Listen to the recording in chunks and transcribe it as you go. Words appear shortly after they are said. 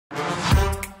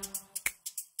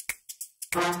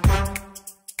What's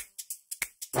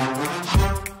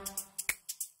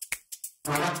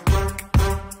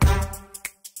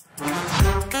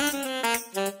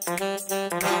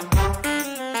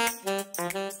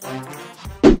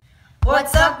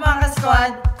up mga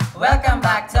squad? Welcome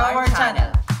back to our channel.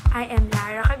 I am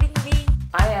Lara Cabinbin.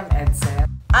 I am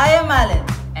Edsel. I am Allen.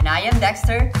 And I am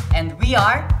Dexter. And we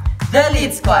are The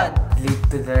Lead Squad. Lead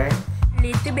to learn.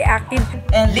 Lead to be active.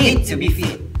 And lead to be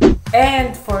fit.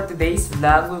 And for today's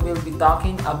vlog, we will be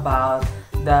talking about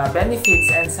the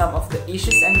benefits and some of the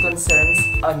issues and concerns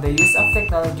on the use of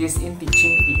technologies in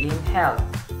teaching PE in health.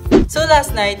 So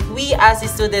last night, we asked the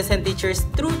students and teachers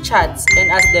through chats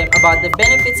and asked them about the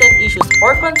benefits and issues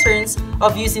or concerns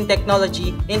of using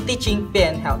technology in teaching PE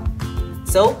and health.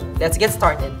 So, let's get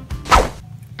started.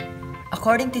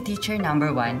 According to teacher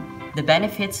number 1, the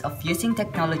benefits of using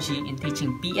technology in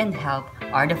teaching PE and health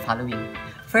are the following.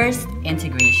 First,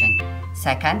 integration.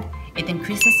 Second, it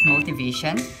increases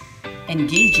motivation.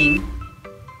 Engaging.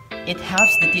 It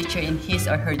helps the teacher in his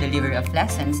or her delivery of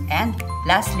lessons. And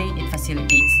lastly, it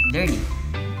facilitates learning.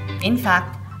 In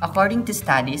fact, according to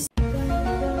studies,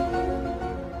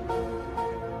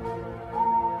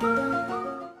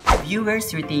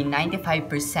 viewers retain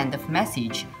 95% of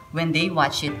message when they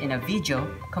watch it in a video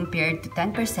compared to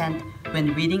 10%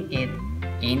 when reading it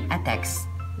in a text,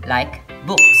 like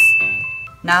books.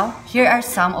 Now, here are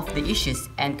some of the issues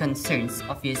and concerns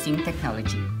of using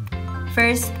technology.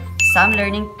 First, some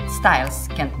learning styles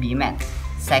can't be met.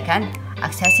 Second,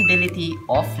 accessibility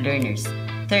of learners.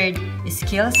 Third,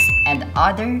 skills and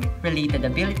other related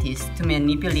abilities to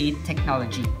manipulate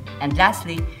technology. And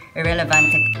lastly,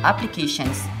 irrelevant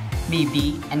applications may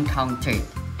be encountered.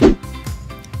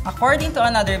 According to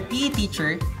another PE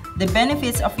teacher, the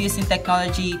benefits of using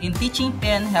technology in teaching PE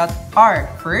and health are: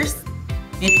 first,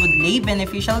 it would lay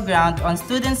beneficial ground on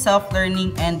students' self-learning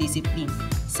and discipline.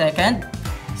 Second,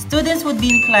 students would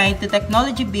be inclined to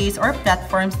technology-based or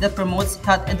platforms that promotes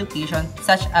health education,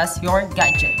 such as your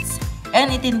gadgets.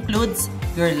 And it includes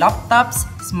your laptops,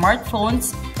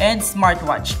 smartphones, and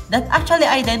smartwatch that actually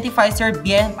identifies your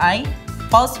BMI,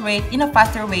 pulse rate in a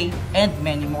faster way, and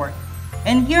many more.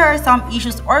 And here are some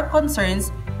issues or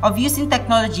concerns of using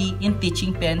technology in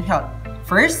teaching PE and health.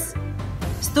 First,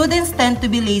 students tend to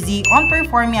be lazy on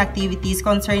performing activities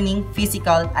concerning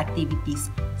physical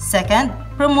activities. Second,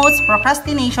 promotes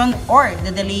procrastination or the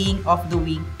delaying of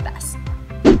doing tasks.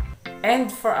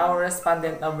 And for our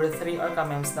respondent number 3 or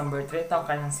comments number 3, itong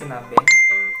kanyang sinabi,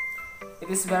 it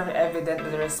is very evident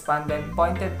that the respondent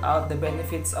pointed out the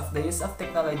benefits of the use of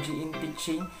technology in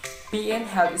teaching PE and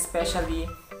health, especially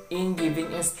in giving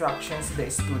instructions to the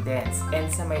students. And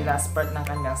sa may last part ng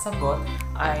kanyang sagot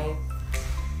ay,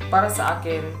 para sa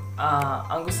akin,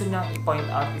 ang gusto niyang i-point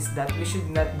out is that we should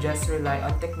not just rely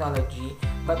on technology,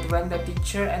 but when the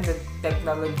teacher and the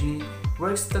technology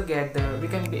works together,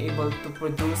 we can be able to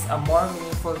produce a more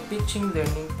meaningful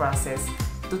teaching-learning process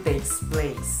to take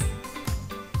place.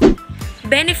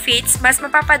 Benefits, mas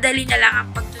mapapadali na lang ang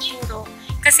pagtuturo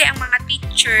kasi ang mga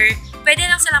teacher, pwede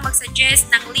lang silang mag-suggest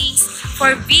ng links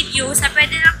for videos na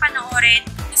pwede lang panoorin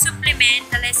to supplement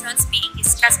the lessons being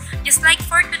discussed. Just like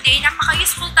for today,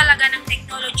 napaka-useful talaga ng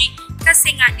technology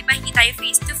kasi nga, di ba hindi tayo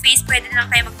face-to-face, pwede lang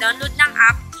tayo mag-download ng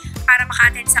app para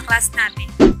maka-attend sa class natin.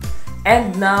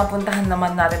 And now, puntahan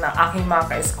naman natin ang aking mga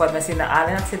ka-squad na sina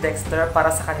Allen at si Dexter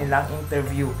para sa kanilang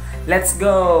interview. Let's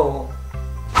go!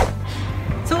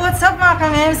 So what's up mga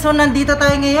kamem? So nandito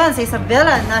tayo ngayon sa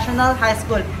Isabela National High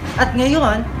School. At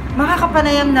ngayon,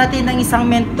 makakapanayam natin ng isang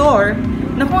mentor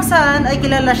na kung saan ay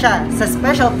kilala siya sa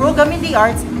Special Program in the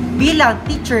Arts bilang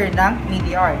teacher ng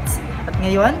Media Arts. At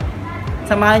ngayon,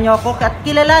 samahan niyo ako at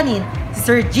kilalanin si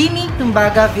Sir Jimmy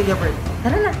Tumbaga Villavert.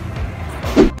 Tara na!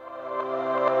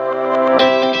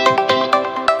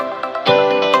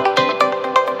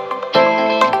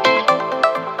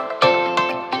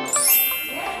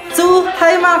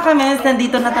 Hi mga kamens!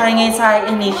 Nandito na tayo ngayon sa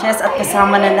INHS at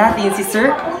kasama na natin si Sir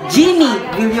Jimmy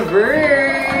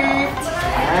Villavert!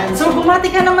 So bumati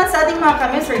ka naman sa ating mga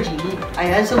kamens, Sir Jimmy.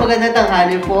 Ayan, so magandang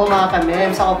tanghali po mga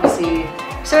kamens. Ako po si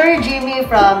Sir Jimmy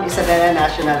from Isabela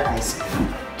National High School.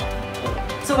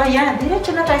 So ayan,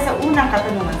 diretso na tayo sa unang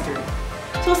katanungan, Sir.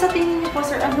 So sa tingin niyo po,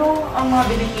 Sir, ano ang mga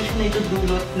benepisyo na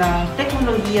itudulot ng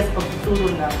teknolohiya sa pagtuturo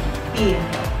ng PE?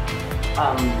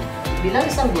 Bilang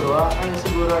isang guro,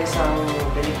 siguro isang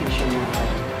beneficio niya.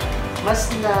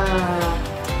 Mas na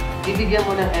bibigyan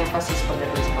mo ng emphasis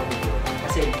pagdating sa pagtuturo.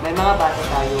 Kasi may mga bata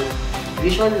tayong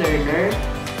visual learner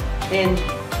and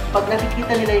pag nakikita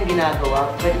nila yung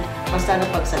ginagawa, mas na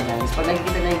pagsadyans, pag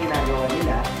nakikita na yung ginagawa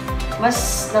nila, mas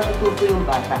natututo yung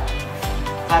bata.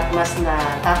 at mas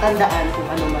natatandaan kung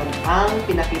ano man ang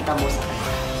pinakita mo sa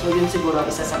kanya. So yun siguro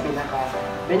isa sa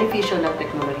pinaka-beneficial ng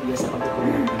teknolohiya sa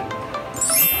pagtuturo.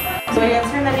 So ayan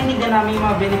sir, narinig na namin yung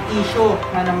mga benepisyo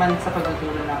nga naman sa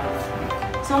pagtuturo namin.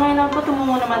 So ngayon po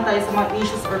tumungo naman tayo sa mga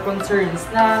issues or concerns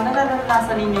na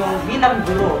nararanasan ninyo bilang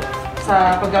guro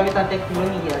sa paggamit ng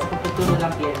teknolohiya sa pagtuturo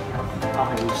ng PNL.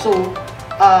 Okay, so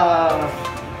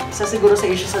isa siguro sa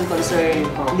issues and concern,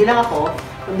 hindi lang ako,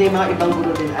 kundi mga ibang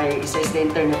guro din ay isa is the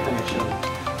internet connection.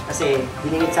 Kasi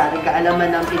binigit sa ating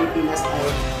kaalaman ng Pilipinas ay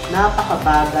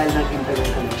napakabagal ng internet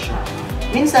connection.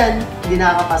 Minsan, hindi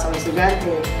nakakapasok ang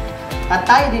estudyante at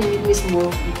tayo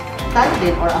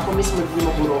din or ako mismo din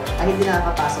mo guro ay hindi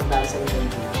nakakapasok dahil sa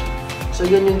internet connection. So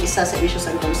yun yung isa sa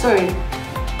issues and concern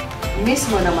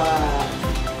mismo ng mga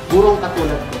gurong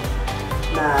katulad ko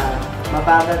na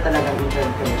mabagal talagang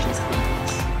internet connection sa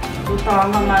Pilipinas. So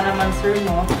tama nga naman sir,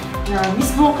 no? Na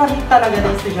mismo kami talaga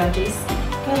ng estudyante is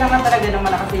kailangan talaga ng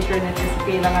malakas sa internet kasi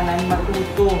kailangan namin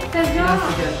matuto ng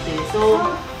estudyante. So,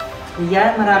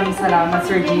 yan, maraming salamat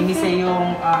Sir Jimmy sa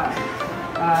iyong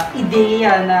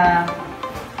ideya na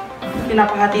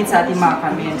pinapahatid sa ating mga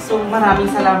kami. So, maraming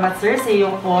salamat sir sa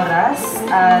iyong oras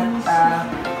at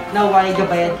naway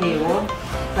gabayan kayo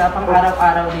sa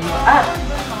pang-araw-araw ninyo at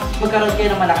magkaroon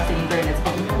kayo ng malakas sa internet.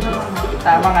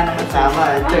 Tama nga naman. Tama,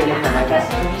 internet talaga.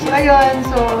 So, ayun.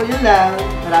 So, yun lang.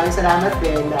 Maraming salamat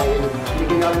din dahil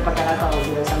bigyan ako ng pagkakataon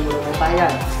bilang isang guro ng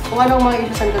bayan. Kung anong mga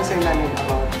issues and concern namin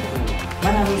about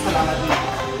maraming salamat din.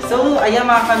 So, ayan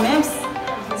mga ka-mems.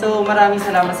 So, maraming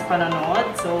salamat sa panonood.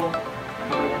 So,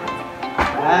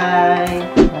 bye!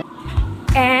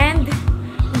 And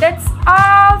that's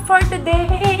all for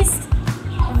today's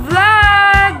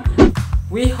vlog!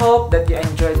 We hope that you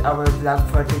enjoyed our vlog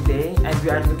for today and we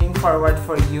are looking forward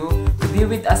for you to be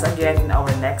with us again in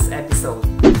our next episode.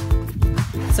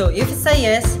 so if it's a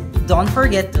yes, don't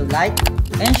forget to like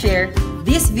and share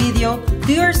this video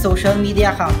to your social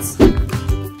media accounts.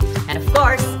 And of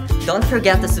course, don't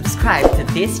forget to subscribe to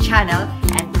this channel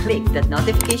and click that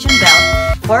notification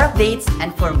bell for updates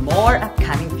and for more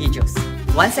upcoming videos.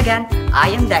 Once again, I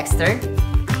am Dexter.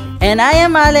 And I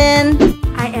am Allen.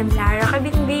 I am Lara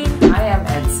Cabinbin. I am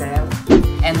Edsel.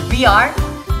 And we are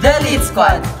The Lead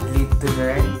Squad. Lead to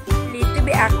learn. Lead to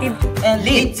be active. And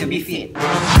Lead to be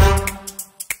Fit.